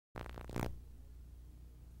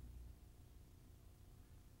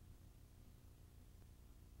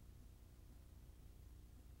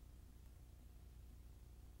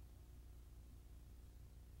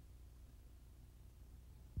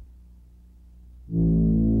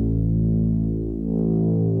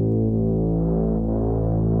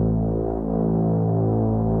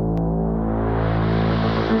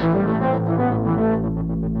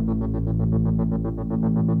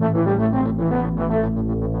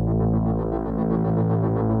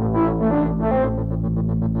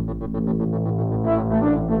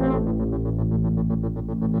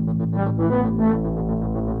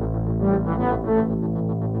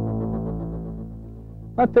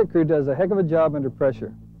My pit crew does a heck of a job under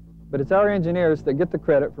pressure, but it's our engineers that get the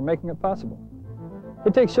credit for making it possible.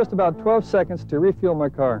 It takes just about 12 seconds to refuel my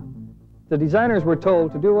car. The designers were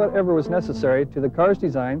told to do whatever was necessary to the car's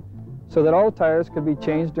design so that all tires could be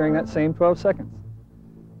changed during that same 12 seconds.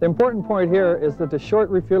 The important point here is that the short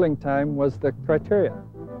refueling time was the criteria,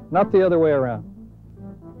 not the other way around.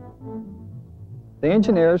 The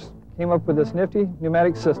engineers came up with this nifty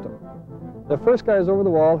pneumatic system. The first guys over the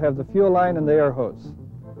wall have the fuel line and the air hose.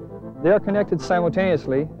 They are connected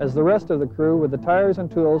simultaneously as the rest of the crew with the tires and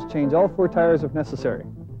tools change all 4 tires if necessary.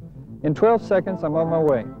 In 12 seconds, I'm on my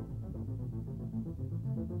way.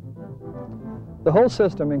 The whole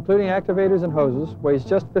system, including activators and hoses, weighs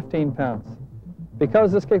just 15 pounds.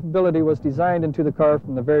 Because this capability was designed into the car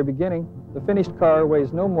from the very beginning, the finished car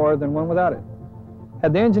weighs no more than one without it.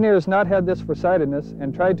 Had the engineers not had this foresightedness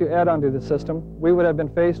and tried to add onto the system, we would have been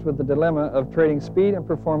faced with the dilemma of trading speed and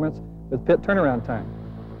performance with pit turnaround time.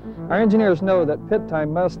 Our engineers know that pit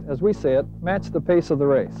time must, as we say it, match the pace of the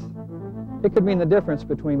race. It could mean the difference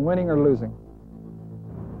between winning or losing.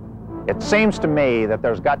 It seems to me that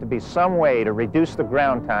there's got to be some way to reduce the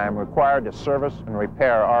ground time required to service and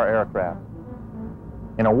repair our aircraft.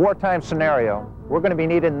 In a wartime scenario, we're going to be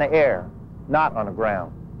needed in the air, not on the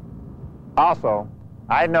ground. Also,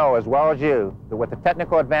 I know as well as you that with the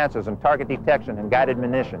technical advances in target detection and guided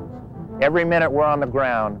munitions, every minute we're on the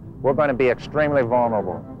ground, we're going to be extremely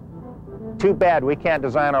vulnerable. Too bad we can't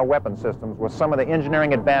design our weapon systems with some of the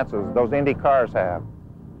engineering advances those Indy cars have.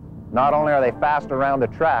 Not only are they fast around the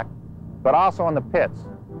track, but also in the pits.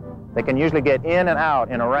 They can usually get in and out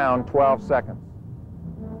in around 12 seconds.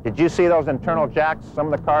 Did you see those internal jacks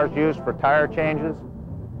some of the cars use for tire changes?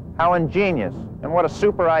 How ingenious, and what a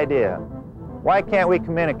super idea. Why can't we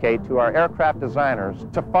communicate to our aircraft designers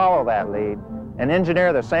to follow that lead and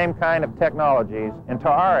engineer the same kind of technologies into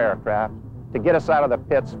our aircraft to get us out of the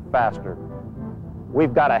pits faster?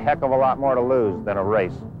 We've got a heck of a lot more to lose than a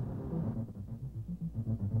race.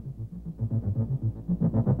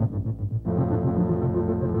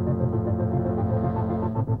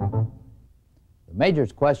 The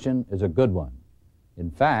Major's question is a good one.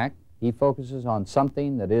 In fact, he focuses on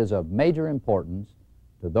something that is of major importance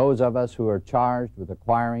to those of us who are charged with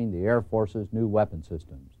acquiring the Air Force's new weapon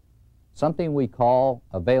systems, something we call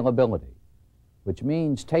availability, which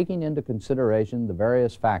means taking into consideration the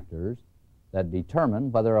various factors that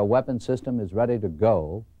determine whether a weapon system is ready to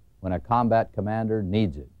go when a combat commander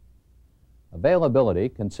needs it. Availability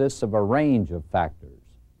consists of a range of factors,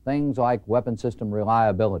 things like weapon system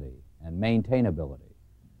reliability and maintainability,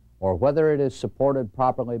 or whether it is supported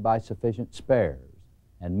properly by sufficient spares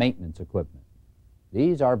and maintenance equipment.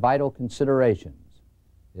 These are vital considerations.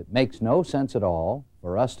 It makes no sense at all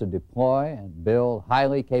for us to deploy and build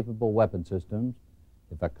highly capable weapon systems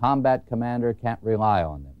if a combat commander can't rely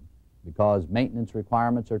on them because maintenance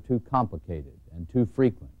requirements are too complicated and too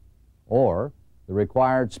frequent, or the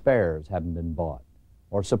required spares haven't been bought,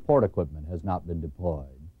 or support equipment has not been deployed.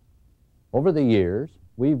 Over the years,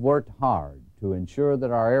 we've worked hard to ensure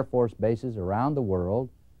that our Air Force bases around the world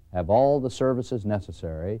have all the services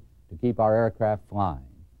necessary to keep our aircraft flying.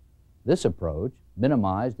 This approach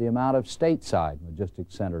minimized the amount of stateside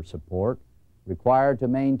logistics center support required to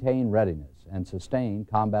maintain readiness and sustain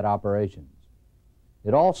combat operations.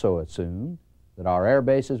 It also assumed that our air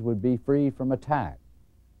bases would be free from attack.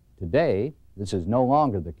 Today, this is no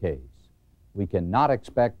longer the case. We cannot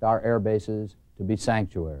expect our air bases to be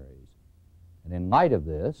sanctuaries. And in light of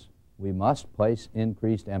this, we must place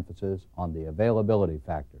increased emphasis on the availability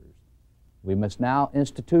factors. We must now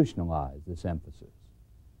institutionalize this emphasis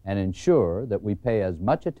and ensure that we pay as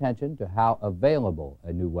much attention to how available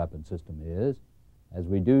a new weapon system is as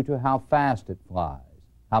we do to how fast it flies,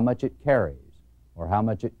 how much it carries, or how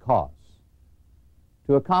much it costs.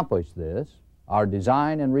 To accomplish this, our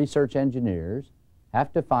design and research engineers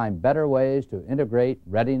have to find better ways to integrate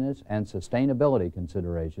readiness and sustainability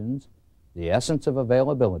considerations, the essence of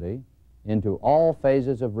availability, into all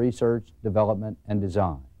phases of research, development, and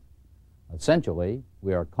design. Essentially,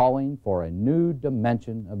 we are calling for a new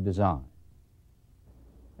dimension of design.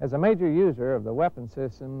 As a major user of the weapon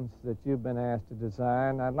systems that you've been asked to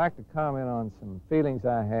design, I'd like to comment on some feelings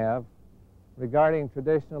I have regarding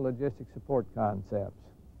traditional logistic support concepts.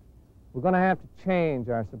 We're going to have to change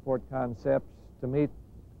our support concepts to meet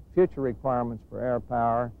future requirements for air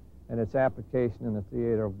power and its application in the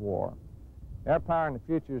theater of war. Air power in the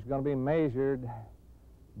future is going to be measured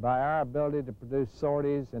by our ability to produce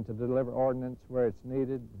sorties and to deliver ordnance where it's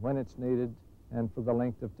needed, when it's needed, and for the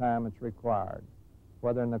length of time it's required,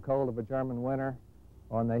 whether in the cold of a German winter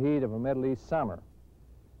or in the heat of a Middle East summer.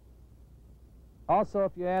 Also,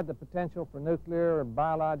 if you add the potential for nuclear,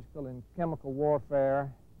 biological, and chemical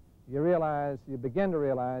warfare, you begin to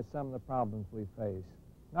realize some of the problems we face,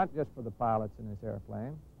 not just for the pilots in this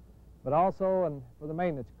airplane, but also for the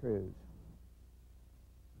maintenance crews.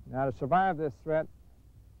 Now, to survive this threat,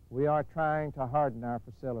 we are trying to harden our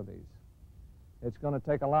facilities. It's going to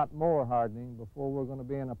take a lot more hardening before we're going to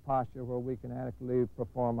be in a posture where we can adequately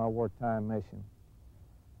perform our wartime mission.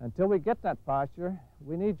 Until we get that posture,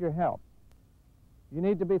 we need your help. You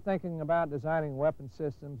need to be thinking about designing weapon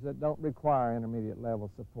systems that don't require intermediate level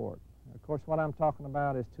support. Of course, what I'm talking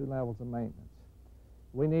about is 2 levels of maintenance.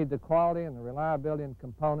 We need the quality and the reliability in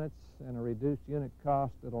components and a reduced unit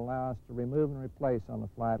cost that allow us to remove and replace on the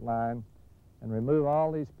flight line and remove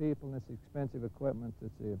all these people and this expensive equipment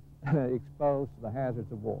that's exposed to the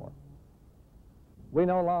hazards of war. We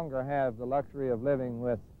no longer have the luxury of living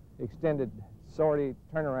with extended sortie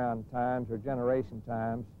turnaround times or generation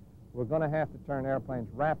times. We're going to have to turn airplanes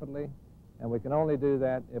rapidly, and we can only do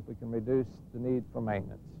that if we can reduce the need for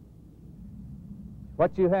maintenance.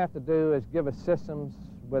 What you have to do is give us systems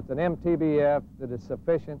with an MTBF that is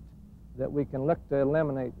sufficient that we can look to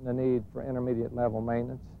eliminate the need for intermediate level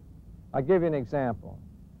maintenance. I'll give you an example.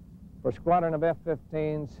 For a squadron of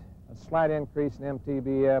F-15s, a slight increase in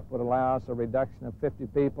MTBF would allow us a reduction of 50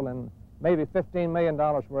 people and maybe $15 million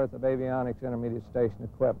worth of avionics intermediate station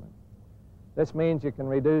equipment. This means you can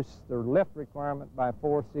reduce the lift requirement by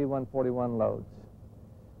 4 C-141 loads.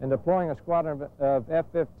 In deploying a squadron of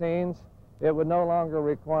F-15s, it would no longer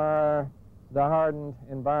require the hardened,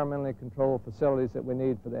 environmentally controlled facilities that we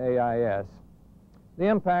need for the AIS. The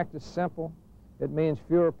impact is simple. It means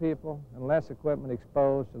fewer people and less equipment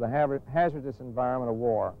exposed to the hazardous environment of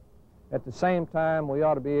war. At the same time, we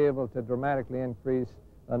ought to be able to dramatically increase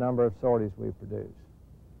the number of sorties we produce.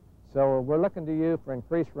 So we're looking to you for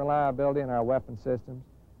increased reliability in our weapon systems,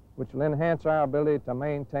 which will enhance our ability to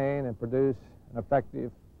maintain and produce an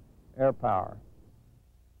effective air power.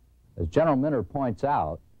 As General Minter points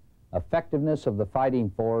out, effectiveness of the fighting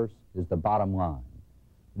force is the bottom line.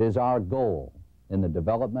 It is our goal in the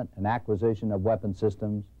development and acquisition of weapon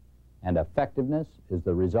systems, and effectiveness is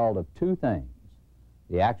the result of 2 things: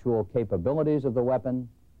 the actual capabilities of the weapon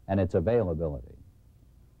and its availability.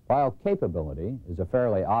 While capability is a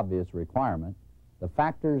fairly obvious requirement, the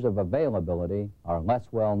factors of availability are less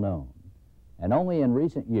well known, and only in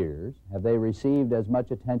recent years have they received as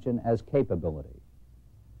much attention as capability.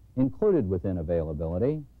 Included within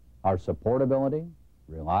availability are supportability,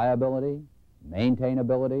 reliability,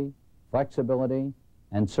 maintainability, flexibility,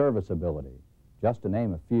 and serviceability, just to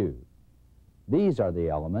name a few. These are the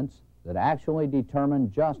elements that actually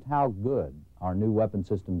determine just how good our new weapon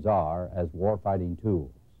systems are as warfighting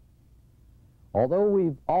tools. Although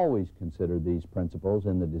we've always considered these principles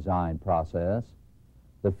in the design process,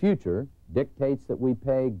 the future dictates that we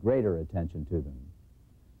pay greater attention to them.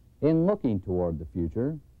 In looking toward the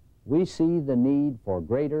future, we see the need for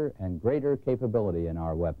greater and greater capability in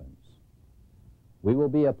our weapons. We will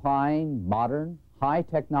be applying modern, high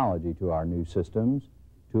technology to our new systems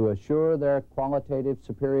to assure their qualitative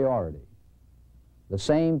superiority. The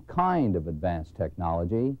same kind of advanced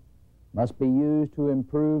technology must be used to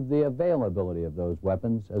improve the availability of those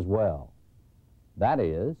weapons as well. That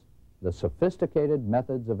is, the sophisticated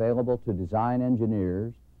methods available to design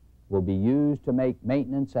engineers will be used to make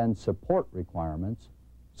maintenance and support requirements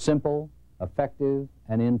simple, effective,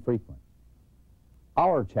 and infrequent.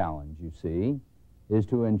 Our challenge, you see, is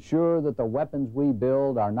to ensure that the weapons we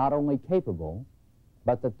build are not only capable,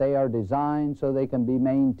 but that they are designed so they can be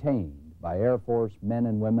maintained by Air Force men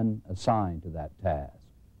and women assigned to that task.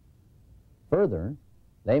 Further,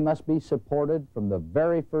 they must be supported from the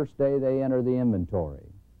very first day they enter the inventory.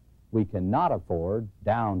 We cannot afford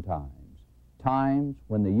downtimes, times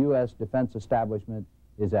when the U.S. defense establishment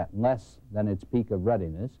is at less than its peak of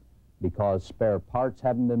readiness because spare parts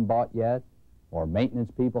haven't been bought yet, or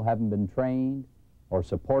maintenance people haven't been trained, or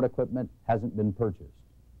support equipment hasn't been purchased.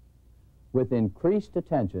 With increased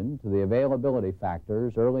attention to the availability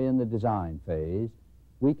factors early in the design phase,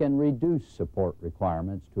 we can reduce support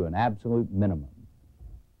requirements to an absolute minimum.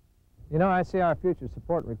 You know, I see our future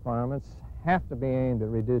support requirements have to be aimed at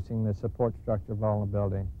reducing the support structure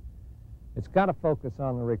vulnerability. It's got to focus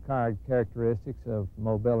on the required characteristics of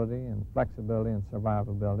mobility and flexibility and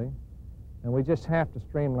survivability, and we just have to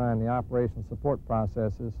streamline the operational support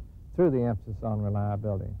processes through the emphasis on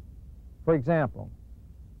reliability. For example,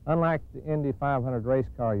 unlike the Indy 500 race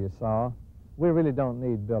car you saw, we really don't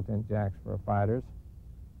need built-in jacks for our fighters.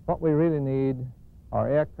 What we really need are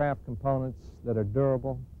aircraft components that are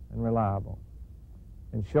durable and reliable.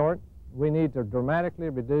 In short, we need to dramatically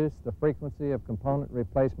reduce the frequency of component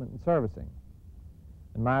replacement and servicing.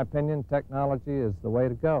 In my opinion, technology is the way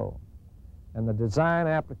to go. And the design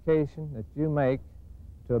application that you make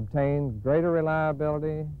to obtain greater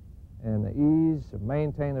reliability and the ease of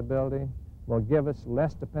maintainability will give us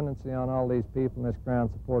less dependency on all these people and this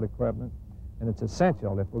ground support equipment. And it's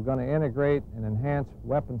essential if we're going to integrate and enhance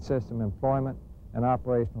weapon system employment and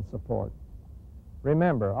operational support.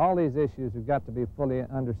 Remember, all these issues have got to be fully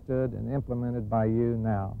understood and implemented by you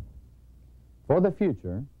now. For the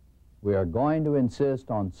future, we are going to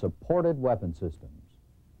insist on supported weapon systems.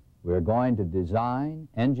 We are going to design,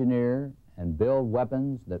 engineer, and build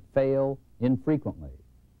weapons that fail infrequently.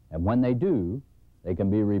 And when they do, they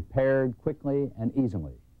can be repaired quickly and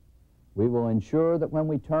easily. We will ensure that when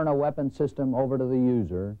we turn a weapon system over to the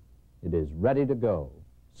user, it is ready to go,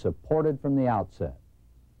 supported from the outset.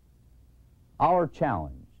 Our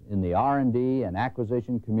challenge in the R&D and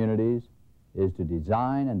acquisition communities is to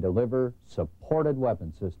design and deliver supported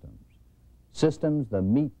weapon systems, systems that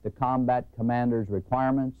meet the combat commander's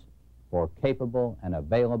requirements for capable and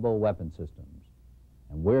available weapon systems.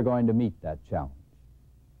 And we're going to meet that challenge.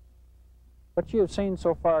 What you have seen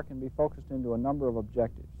so far can be focused into a number of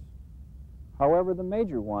objectives. However, the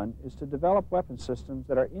major one is to develop weapon systems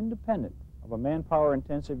that are independent of a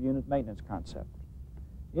manpower-intensive unit maintenance concept,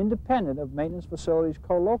 independent of maintenance facilities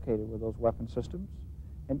co-located with those weapon systems,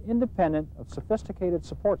 and independent of sophisticated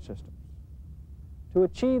support systems. To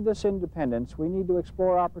achieve this independence, we need to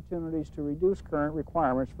explore opportunities to reduce current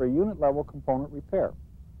requirements for unit-level component repair.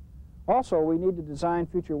 Also, we need to design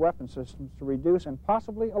future weapon systems to reduce and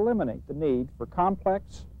possibly eliminate the need for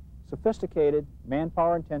complex, sophisticated,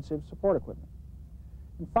 manpower-intensive support equipment.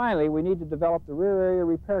 And finally, we need to develop the rear area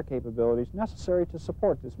repair capabilities necessary to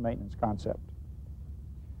support this maintenance concept.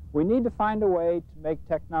 We need to find a way to make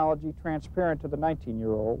technology transparent to the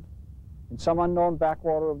 19-year-old in some unknown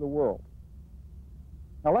backwater of the world.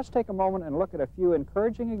 Now let's take a moment and look at a few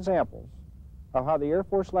encouraging examples of how the Air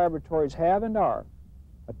Force laboratories have and are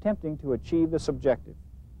attempting to achieve this objective.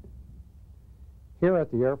 Here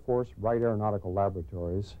at the Air Force Wright Aeronautical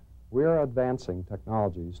Laboratories, we are advancing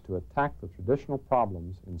technologies to attack the traditional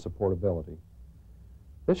problems in supportability.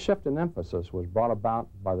 This shift in emphasis was brought about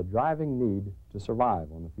by the driving need to survive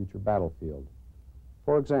on the future battlefield.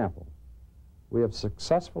 For example, we have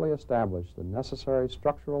successfully established the necessary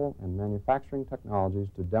structural and manufacturing technologies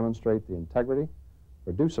to demonstrate the integrity,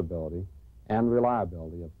 producibility, and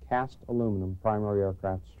reliability of cast aluminum primary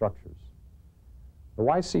aircraft structures. The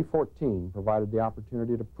YC-14 provided the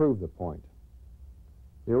opportunity to prove the point.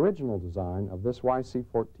 The original design of this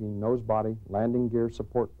YC-14 nosebody landing gear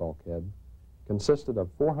support bulkhead consisted of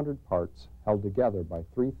 400 parts held together by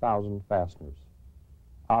 3,000 fasteners.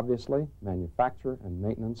 Obviously, manufacture and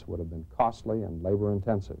maintenance would have been costly and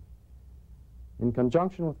labor-intensive. In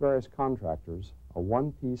conjunction with various contractors, a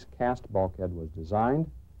one-piece cast bulkhead was designed,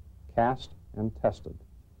 cast, and tested.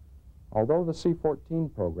 Although the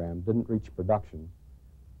C-14 program didn't reach production,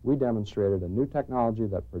 we demonstrated a new technology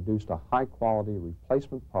that produced a high-quality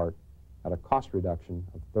replacement part at a cost reduction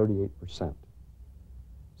of 38%.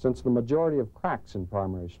 Since the majority of cracks in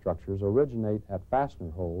primary structures originate at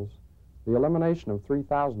fastener holes, the elimination of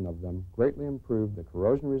 3,000 of them greatly improved the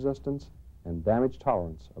corrosion resistance and damage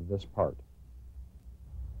tolerance of this part.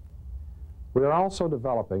 We are also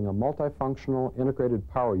developing a multifunctional integrated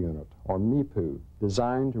power unit, or MIPU,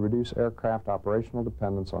 designed to reduce aircraft operational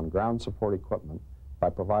dependence on ground support equipment by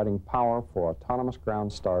providing power for autonomous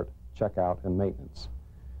ground start, checkout, and maintenance.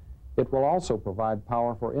 It will also provide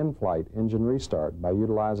power for in-flight engine restart by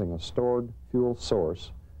utilizing a stored fuel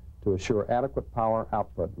source to assure adequate power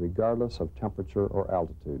output regardless of temperature or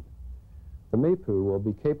altitude. The MIPU will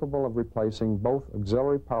be capable of replacing both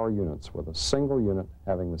auxiliary power units with a single unit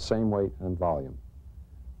having the same weight and volume.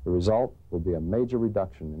 The result will be a major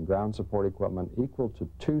reduction in ground support equipment equal to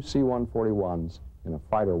 2 C-141s in a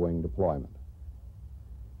fighter wing deployment.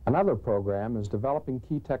 Another program is developing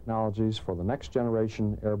key technologies for the next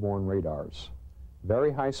generation airborne radars.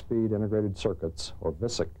 Very high-speed integrated circuits, or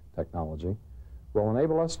VSIC technology, will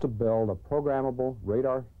enable us to build a programmable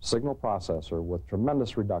radar signal processor with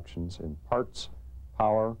tremendous reductions in parts,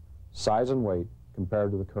 power, size, and weight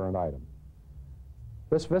compared to the current item.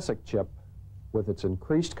 This VSIC chip, with its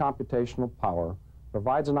increased computational power,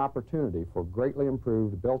 provides an opportunity for greatly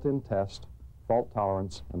improved built-in test, fault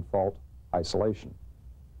tolerance, and fault isolation.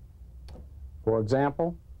 For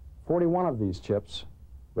example, 41 of these chips,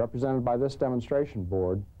 represented by this demonstration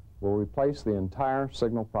board, will replace the entire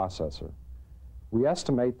signal processor. We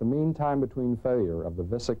estimate the mean time between failure of the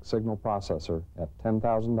VSIC signal processor at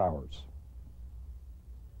 10,000 hours.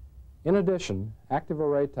 In addition, active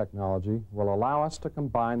array technology will allow us to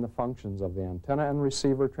combine the functions of the antenna and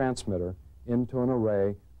receiver transmitter into an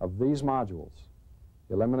array of these modules,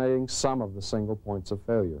 eliminating some of the single points of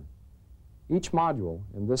failure. Each module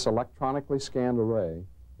in this electronically scanned array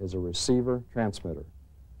is a receiver transmitter.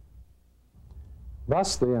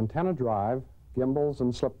 Thus, the antenna drive, gimbals,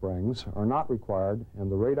 and slip rings are not required,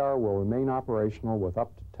 and the radar will remain operational with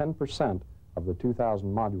up to 10% of the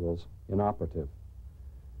 2,000 modules inoperative.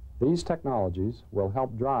 These technologies will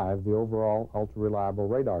help drive the overall ultra-reliable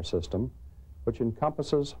radar system, which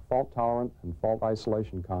encompasses fault-tolerant and fault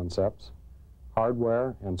isolation concepts,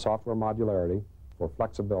 hardware and software modularity for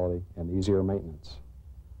flexibility and easier maintenance.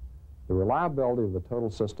 The reliability of the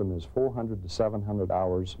total system is 400 to 700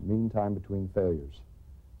 hours mean time between failures.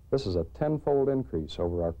 This is a 10-fold increase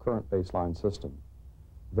over our current baseline system.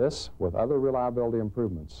 This, with other reliability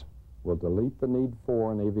improvements, will delete the need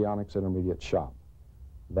for an avionics intermediate shop.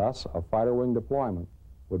 Thus, a fighter wing deployment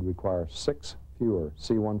would require 6 fewer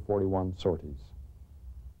C-141 sorties.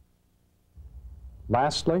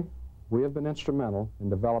 Lastly, we have been instrumental in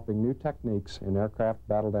developing new techniques in aircraft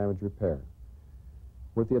battle damage repair.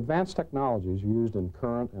 With the advanced technologies used in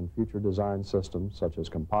current and future design systems, such as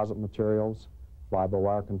composite materials,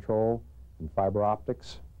 fly-by-wire control, and fiber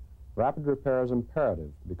optics, rapid repair is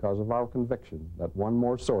imperative because of our conviction that one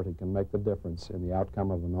more sortie can make the difference in the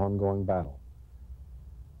outcome of an ongoing battle.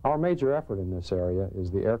 Our major effort in this area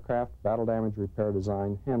is the Aircraft Battle Damage Repair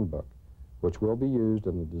Design Handbook, which will be used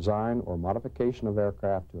in the design or modification of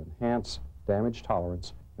aircraft to enhance damage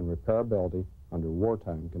tolerance and repairability under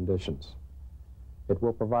wartime conditions. It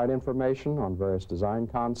will provide information on various design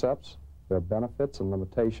concepts, their benefits and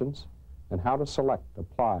limitations, and how to select,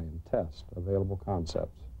 apply, and test available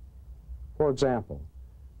concepts. For example,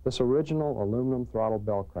 this original aluminum throttle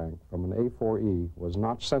bell crank from an A4E was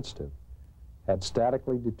notch sensitive, had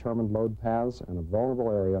statically determined load paths and a vulnerable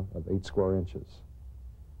area of 8 square inches.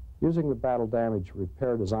 Using the battle damage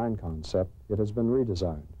repair design concept, it has been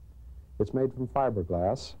redesigned. It's made from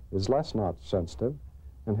fiberglass, is less notch sensitive,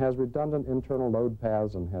 and has redundant internal load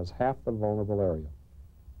paths and has half the vulnerable area.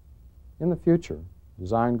 In the future,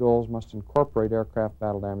 design goals must incorporate aircraft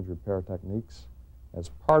battle damage repair techniques as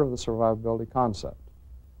part of the survivability concept.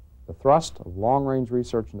 The thrust of long-range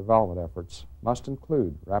research and development efforts must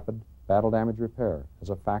include rapid battle damage repair as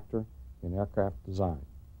a factor in aircraft design.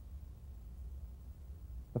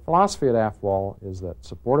 The philosophy at AFWAL is that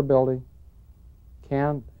supportability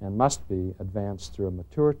can and must be advanced through a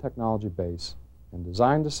mature technology base and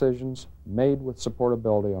design decisions made with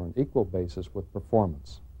supportability on an equal basis with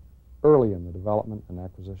performance, early in the development and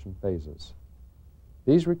acquisition phases.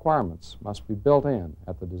 These requirements must be built in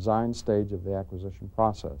at the design stage of the acquisition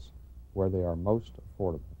process, where they are most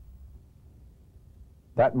affordable.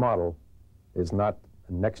 That model is not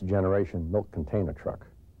a next-generation milk container truck.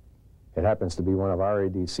 It happens to be one of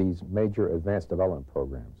RADC's major advanced development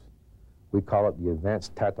programs. We call it the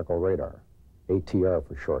Advanced Tactical Radar, ATR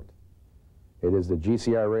for short. It is the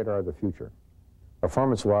GCI radar of the future.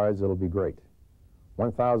 Performance-wise, it'll be great.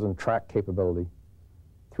 1,000 track capability,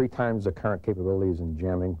 3 times the current capabilities in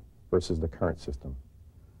jamming versus the current system.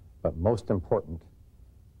 But most important,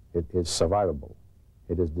 it is survivable.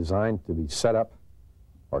 It is designed to be set up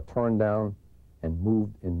or torn down and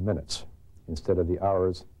moved in minutes instead of the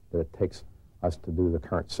hours that it takes us to do the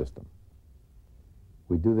current system.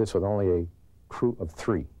 We do this with only a crew of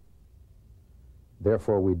 3.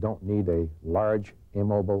 Therefore, we don't need a large,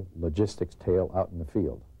 immobile logistics tail out in the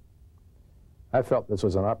field. I felt this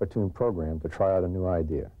was an opportune program to try out a new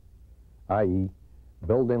idea, i.e.,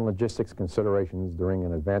 build in logistics considerations during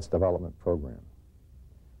an advanced development program.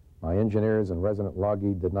 My engineers and resident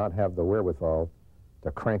loggee did not have the wherewithal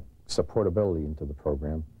to crank supportability into the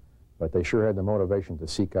program, but they sure had the motivation to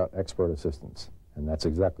seek out expert assistance, and that's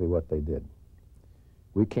exactly what they did.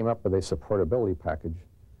 We came up with a supportability package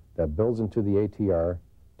that builds into the ATR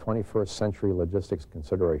 21st century logistics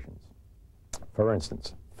considerations. For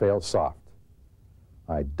instance, fail soft.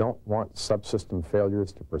 I don't want subsystem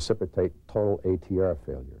failures to precipitate total ATR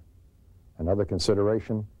failure. Another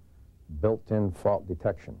consideration, built-in fault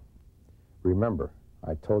detection. Remember,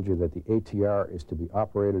 I told you that the ATR is to be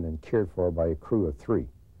operated and cared for by a crew of 3,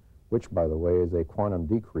 which, by the way, is a quantum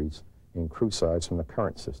decrease in crew size from the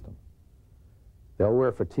current system. They'll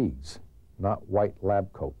wear fatigues, not white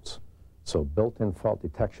lab coats, so built-in fault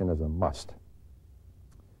detection is a must.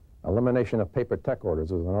 Elimination of paper tech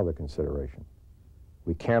orders is another consideration.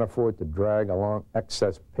 We can't afford to drag along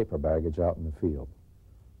excess paper baggage out in the field.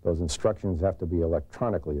 Those instructions have to be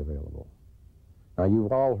electronically available. Now,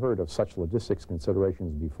 you've all heard of such logistics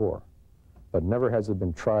considerations before, but never has it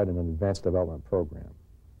been tried in an advanced development program.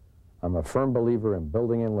 I'm a firm believer in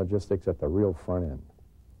building in logistics at the real front end.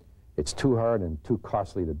 It's too hard and too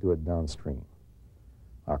costly to do it downstream.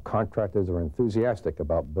 Our contractors are enthusiastic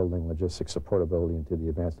about building logistics supportability into the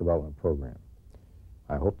advanced development program.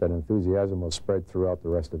 I hope that enthusiasm will spread throughout the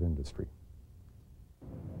rest of industry.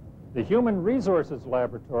 The Human Resources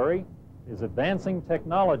Laboratory is advancing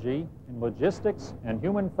technology in logistics and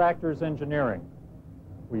human factors engineering.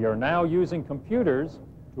 We are now using computers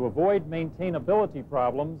to avoid maintainability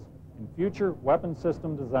problems in future weapon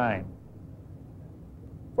system design.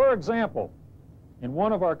 For example, in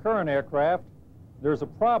one of our current aircraft, there's a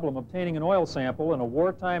problem obtaining an oil sample in a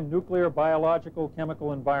wartime nuclear, biological,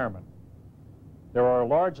 chemical environment. There are a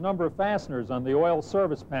large number of fasteners on the oil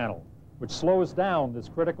service panel, which slows down this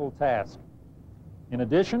critical task. In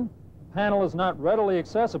addition, the panel is not readily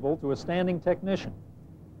accessible to a standing technician.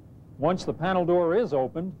 Once the panel door is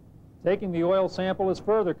opened, taking the oil sample is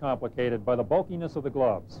further complicated by the bulkiness of the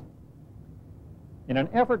gloves. In an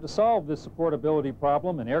effort to solve this supportability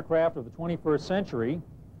problem in aircraft of the 21st century,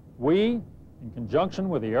 we, in conjunction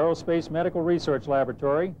with the Aerospace Medical Research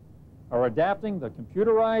Laboratory, are adapting the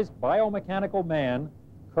computerized biomechanical man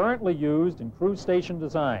currently used in crew station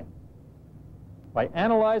design. By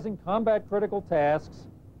analyzing combat-critical tasks,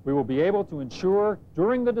 we will be able to ensure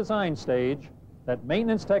during the design stage that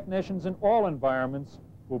maintenance technicians in all environments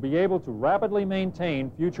will be able to rapidly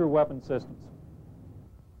maintain future weapon systems.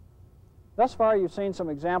 Thus far, you've seen some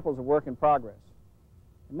examples of work in progress.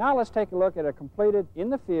 And now let's take a look at a completed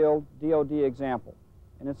in-the-field DoD example.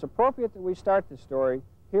 And it's appropriate that we start this story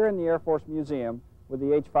here in the Air Force Museum with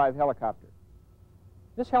the H-5 helicopter.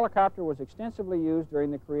 This helicopter was extensively used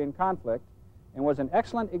during the Korean conflict and was an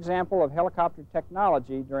excellent example of helicopter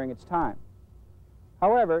technology during its time.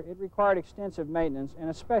 However, it required extensive maintenance and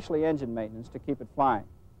especially engine maintenance to keep it flying.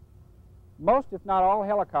 Most, if not all,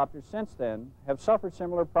 helicopters since then have suffered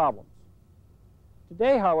similar problems.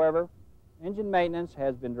 Today, however, engine maintenance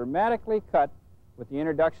has been dramatically cut with the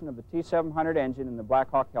introduction of the T-700 engine in the Black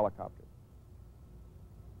Hawk helicopter.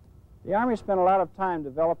 The Army spent a lot of time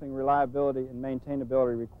developing reliability and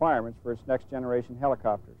maintainability requirements for its next generation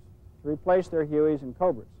helicopters to replace their Hueys and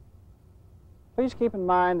Cobras. Please keep in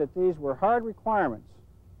mind that these were hard requirements,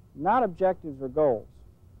 not objectives or goals,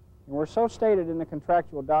 and were so stated in the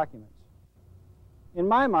contractual documents. In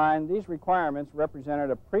my mind, these requirements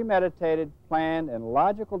represented a premeditated, planned, and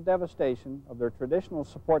logical devastation of their traditional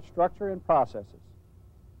support structure and processes.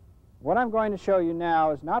 What I'm going to show you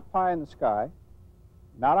now is not pie in the sky,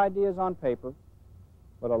 not ideas on paper,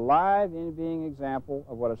 but a live in-being example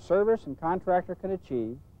of what a service and contractor can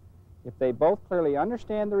achieve if they both clearly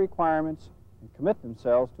understand the requirements and commit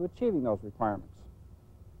themselves to achieving those requirements.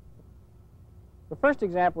 The first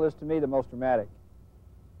example is, to me, the most dramatic.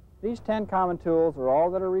 These 10 common tools are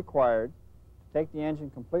all that are required to take the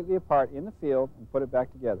engine completely apart in the field and put it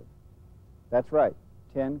back together. That's right,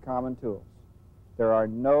 10 common tools. There are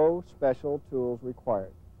no special tools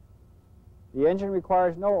required. The engine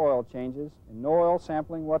requires no oil changes and no oil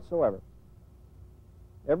sampling whatsoever.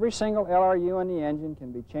 Every single LRU in the engine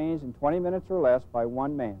can be changed in 20 minutes or less by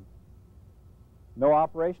one man. No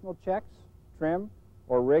operational checks, trim,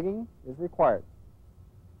 or rigging is required.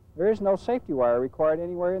 There is no safety wire required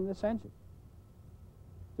anywhere in this engine.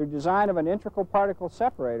 Through design of an integral particle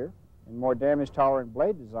separator and more damage-tolerant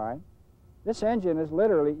blade design, this engine is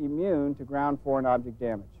literally immune to ground foreign object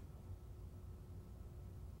damage.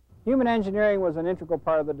 Human engineering was an integral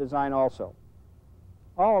part of the design also.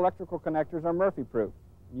 All electrical connectors are Murphy-proof.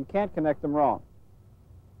 You can't connect them wrong.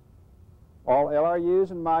 All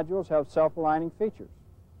LRUs and modules have self-aligning features.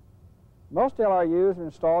 Most LRUs are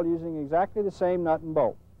installed using exactly the same nut and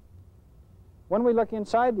bolt. When we look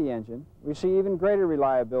inside the engine, we see even greater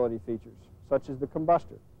reliability features, such as the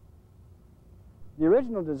combustor. The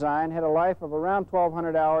original design had a life of around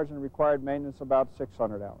 1,200 hours and required maintenance about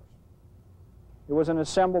 600 hours. It was an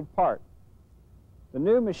assembled part. The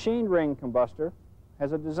new machined ring combustor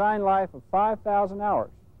has a design life of 5,000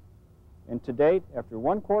 hours, and to date, after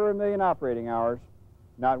 250,000 operating hours,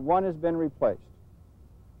 not one has been replaced.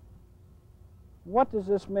 What does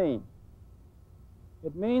this mean?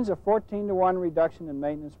 It means a 14-to-1 reduction in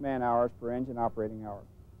maintenance man-hours per engine operating hour.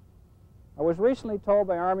 I was recently told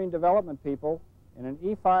by Army development people and an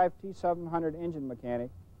E-5 T-700 engine mechanic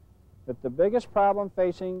that the biggest problem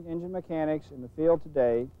facing engine mechanics in the field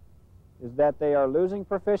today is that they are losing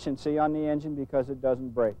proficiency on the engine because it doesn't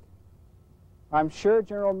break. I'm sure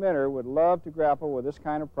General Minter would love to grapple with this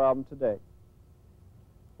kind of problem today.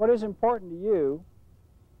 What is important to you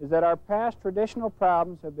is that our past traditional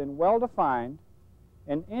problems have been well defined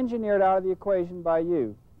and engineered out of the equation by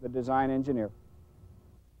you, the design engineer.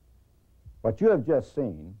 What you have just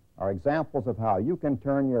seen are examples of how you can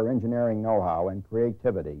turn your engineering know-how and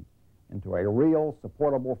creativity into a real,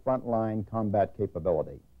 supportable frontline combat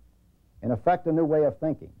capability. In effect, a new way of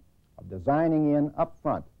thinking, of designing in up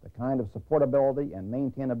front the kind of supportability and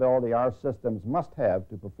maintainability our systems must have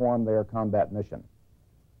to perform their combat mission.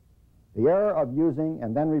 The era of using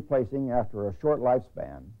and then replacing after a short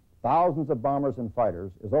lifespan thousands of bombers and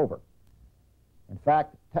fighters is over. In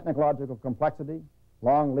fact, technological complexity,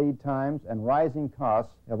 long lead times, and rising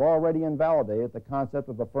costs have already invalidated the concept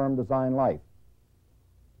of a firm design life.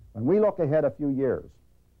 When we look ahead a few years,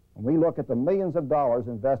 when we look at the millions of dollars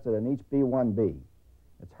invested in each B-1B,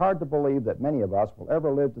 it's hard to believe that many of us will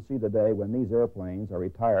ever live to see the day when these airplanes are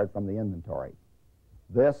retired from the inventory.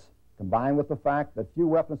 This, combined with the fact that few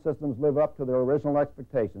weapon systems live up to their original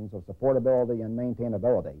expectations of supportability and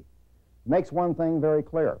maintainability, makes one thing very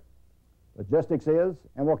clear. Logistics is,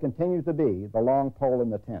 and will continue to be, the long pole in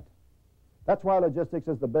the tent. That's why logistics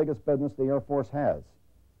is the biggest business the Air Force has.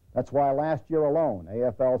 That's why last year alone,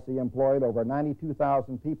 AFLC employed over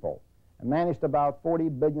 92,000 people and managed about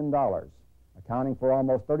 $40 billion, accounting for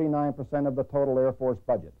almost 39% of the total Air Force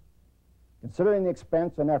budget. Considering the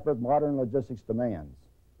expense and effort modern logistics demands,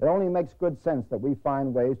 it only makes good sense that we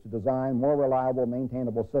find ways to design more reliable,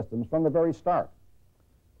 maintainable systems from the very start.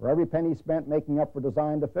 For every penny spent making up for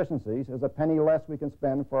design deficiencies is a penny less we can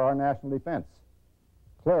spend for our national defense.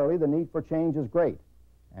 Clearly, the need for change is great,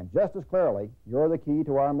 and just as clearly, you're the key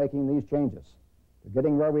to our making these changes, to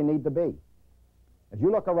getting where we need to be. As you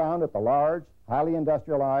look around at the large, highly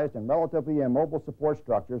industrialized, and relatively immobile support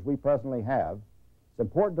structures we presently have, it's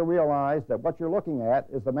important to realize that what you're looking at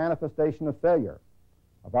is the manifestation of failure,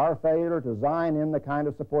 of our failure to design in the kind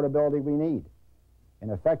of supportability we need. In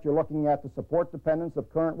effect, you're looking at the support dependence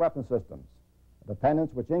of current weapon systems, a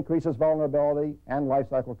dependence which increases vulnerability and life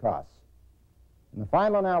cycle costs. In the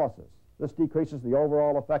final analysis, this decreases the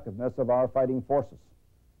overall effectiveness of our fighting forces.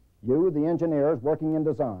 You, the engineers working in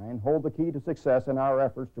design, hold the key to success in our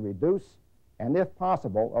efforts to reduce and, if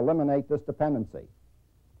possible, eliminate this dependency.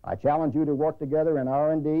 I challenge you to work together in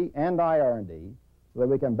R&D and IR&D so that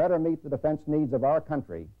we can better meet the defense needs of our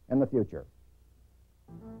country in the future.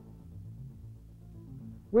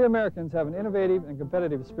 We Americans have an innovative and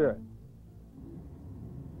competitive spirit.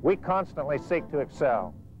 We constantly seek to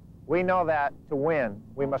excel. We know that to win,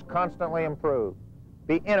 we must constantly improve,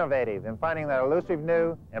 be innovative in finding that elusive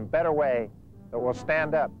new and better way that will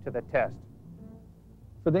stand up to the test.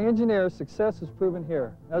 For the engineers, success is proven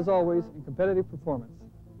here, as always, in competitive performance.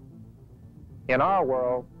 In our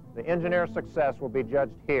world, the engineer's success will be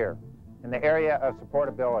judged here, in the area of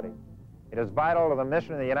supportability. It is vital to the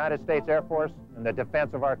mission of the United States Air Force and the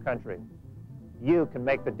defense of our country. You can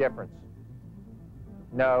make the difference.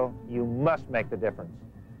 No, you must make the difference.